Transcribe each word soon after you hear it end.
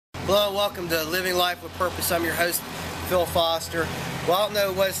Hello and welcome to Living Life with Purpose. I'm your host, Phil Foster. Well, I don't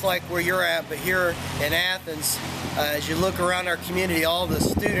know what it's like where you're at, but here in Athens, as you look around our community, all the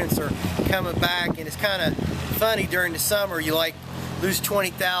students are coming back, and it's kind of funny during the summer. You lose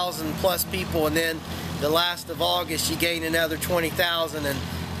 20,000 plus people, and then the last of August you gain another 20,000, and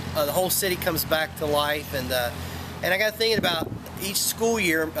the whole city comes back to life. And I got thinking about each school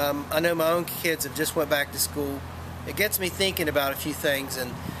year. I know my own kids have just went back to school. It gets me thinking about a few things, and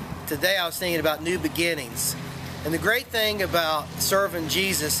today I was thinking about new beginnings. And the great thing about serving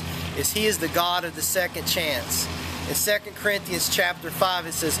Jesus is He is the God of the second chance. In 2 Corinthians chapter 5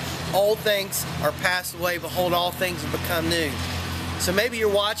 it says, "Old things are passed away, behold, all things have become new." So maybe you're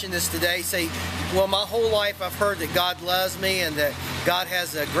watching this today, say, well, my whole life I've heard that God loves me and that God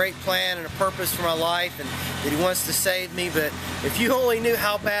has a great plan and a purpose for my life and that He wants to save me, but if you only knew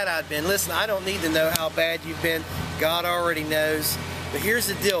how bad I'd been. Listen, I don't need to know how bad you've been. God already knows. But here's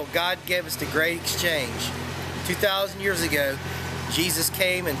the deal. God gave us the great exchange. 2,000 years ago, Jesus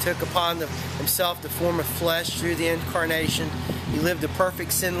came and took upon Himself the form of flesh through the incarnation. He lived a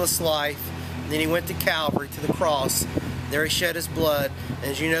perfect, sinless life. And then He went to Calvary, to the cross. There He shed His blood.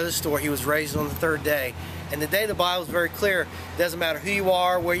 And as you know the story, He was raised on the third day. And today the Bible is very clear. It doesn't matter who you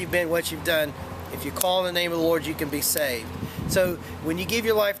are, where you've been, what you've done. If you call on the name of the Lord, you can be saved. So when you give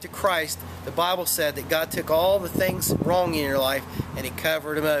your life to Christ, the Bible said that God took all the things wrong in your life and He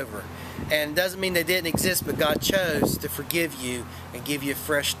covered them over. And it doesn't mean they didn't exist, but God chose to forgive you and give you a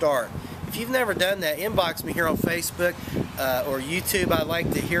fresh start. If you've never done that, inbox me here on Facebook or YouTube. I'd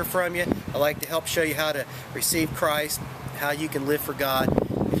like to hear from you. I'd like to help show you how to receive Christ, how you can live for God.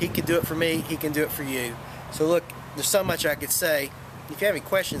 If He can do it for me, He can do it for you. So look, there's so much I could say. If you have any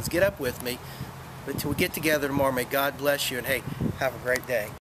questions, get up with me. But until we get together tomorrow, may God bless you, and hey, have a great day.